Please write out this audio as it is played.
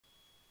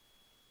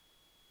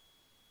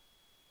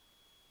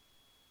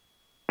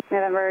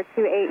November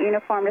 28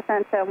 uniform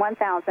descent to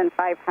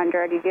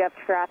 1,500. You do have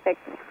traffic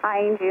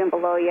behind you and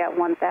below you at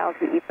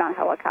 1,000 eastbound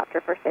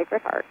helicopter for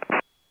Sacred Heart.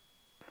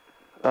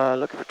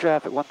 Looking for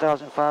traffic,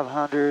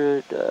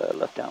 1,500,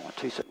 left down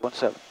 127,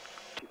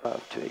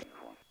 2528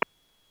 uniform.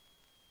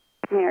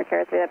 Air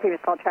Carrier 3, that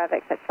previous call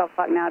traffic at 12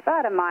 o'clock now,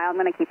 about a mile. I'm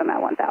going to keep them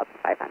at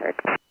 1,500.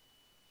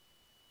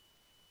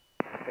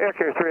 Air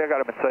Carrier 3, I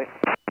got him in sight.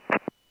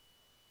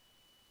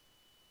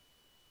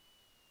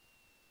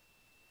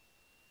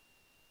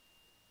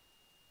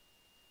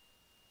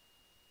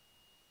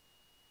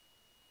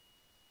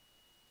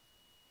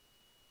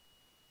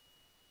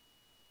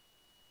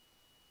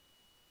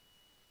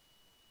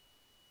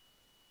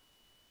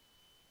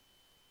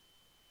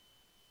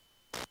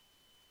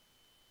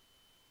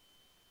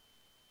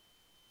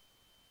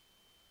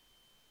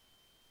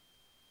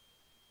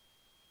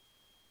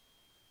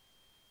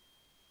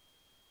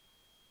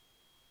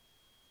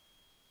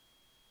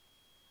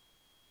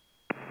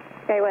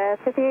 Okay, with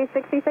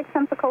 5866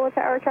 Pensacola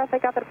Tower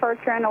traffic at the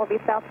departure and it will be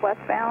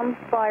southwestbound.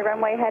 Fly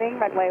runway heading,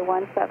 runway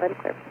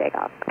 17, clear for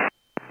takeoff.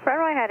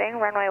 Runway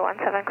heading, runway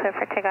 17, clear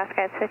for takeoff,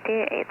 guys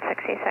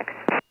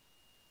 5866.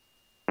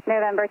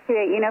 November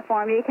 28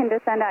 uniform, you can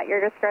descend at your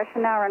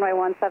discretion now, runway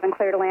 17,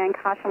 clear to land,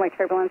 caution weight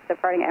turbulence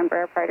departing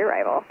Embraer prior to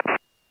arrival.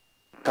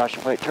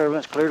 Caution weight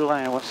turbulence, clear to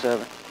land,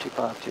 17,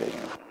 2528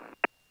 uniform.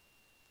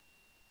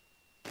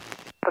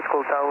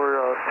 Pensacola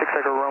Tower, 6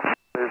 Echo Rome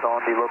is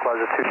on the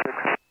localizer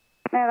 26.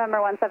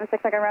 November 176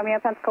 Echo Romeo,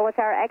 Pensacola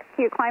Tower,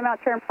 execute climb out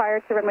turn prior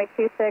to runway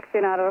 26,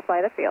 do not overfly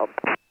the field.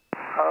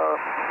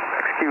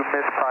 Execute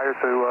miss prior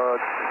to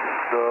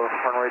the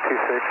runway 26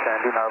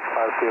 and do not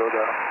fly the field,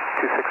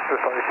 6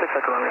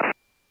 Echo Romeo.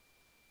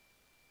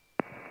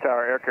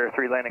 Tower, Air Carrier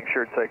 3 landing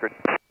assured sacred.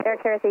 Air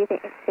Carrier 3,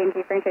 thank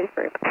you for your change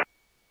group.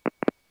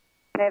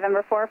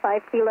 November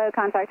 45 kilo,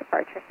 contact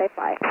departure, safe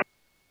flight.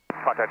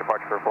 Contact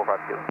departure for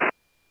 45 kilo.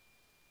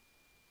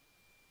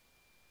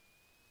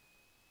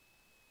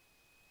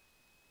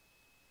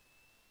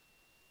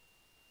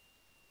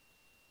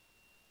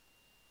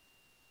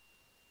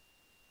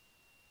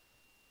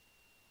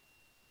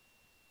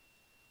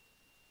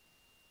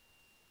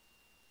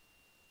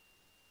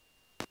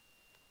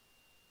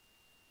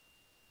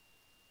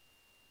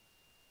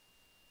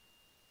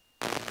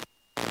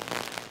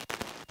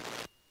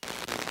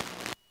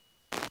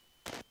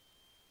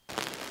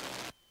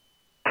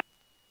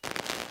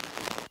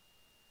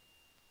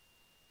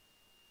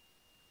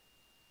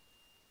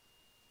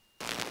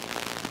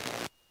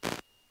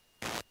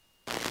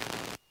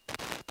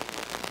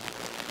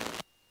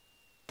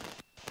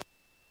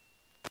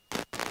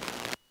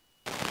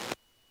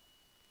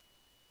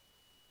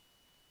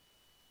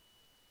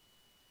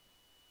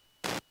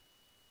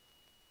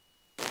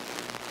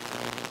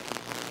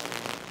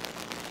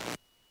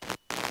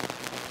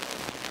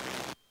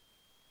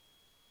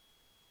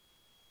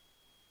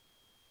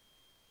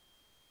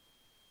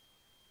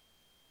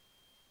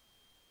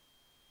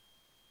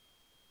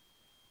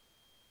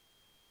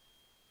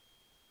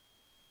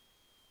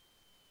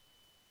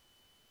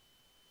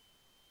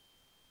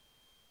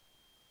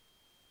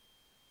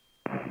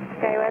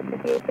 Okay, West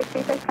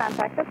 5866,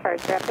 contact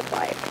departure after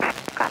flight.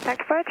 Contact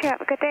departure,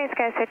 have a good day,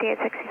 Sky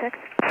 5866.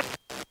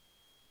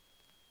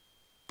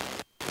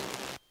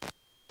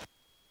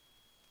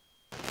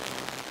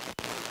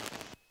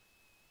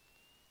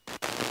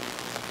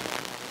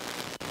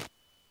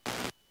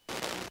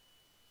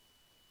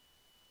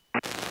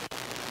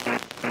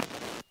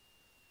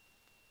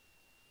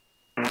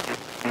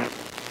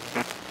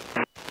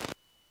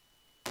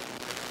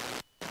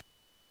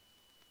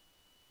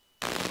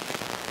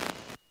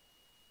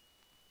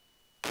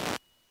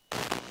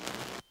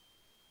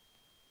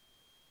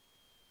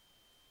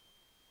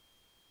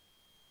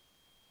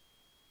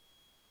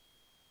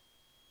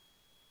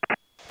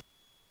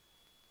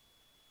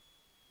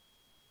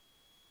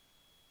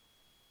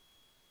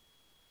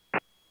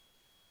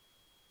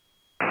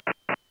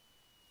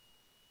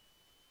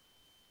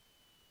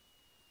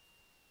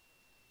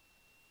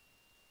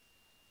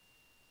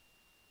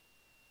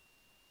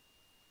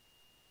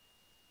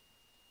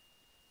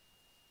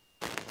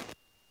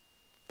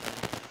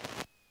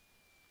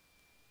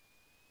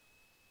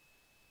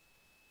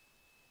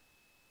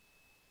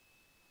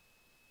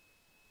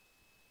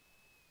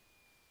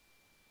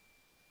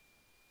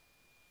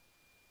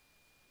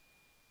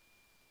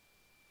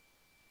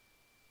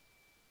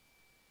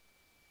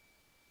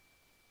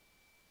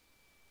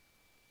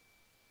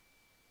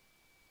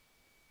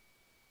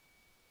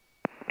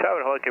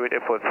 Tower, hold KBT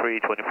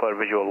 4324,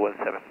 visual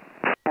 17.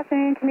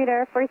 Afternoon,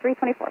 commuter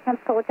 4324,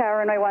 Pensacola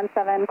Tower, runway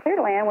 17, clear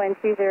to land, wind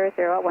 200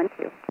 at 12.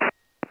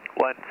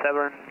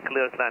 17,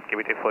 clear to land,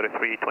 KBT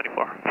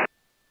 4324.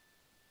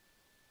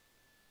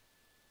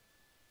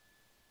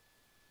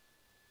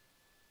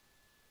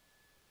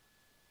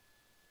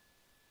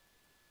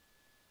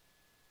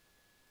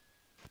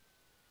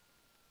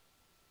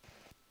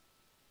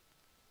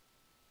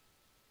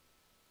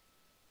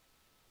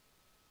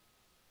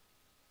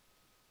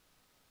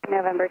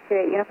 November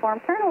 28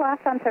 uniform, turn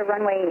left onto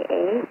runway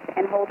 8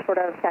 and hold short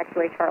of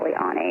taxiway Charlie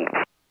on 8.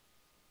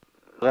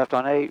 Left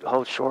on 8,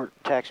 hold short,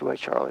 taxiway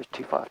Charlie,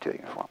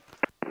 252 uniform.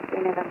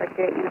 November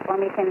 28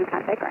 uniform, you can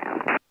contact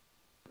ground.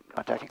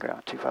 Contacting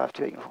ground,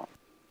 252 uniform.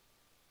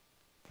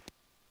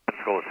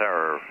 Pensacola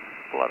Tower,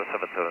 Pilota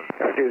 77.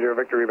 20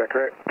 Victor, back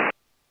correct.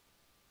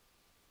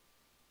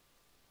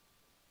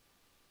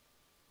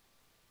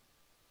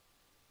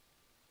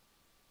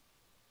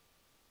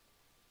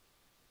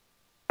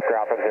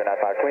 Ground from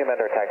 095, can we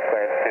amend our taxi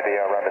clearance to the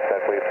runway set,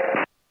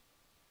 please?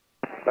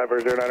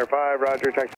 5095, roger, taxi.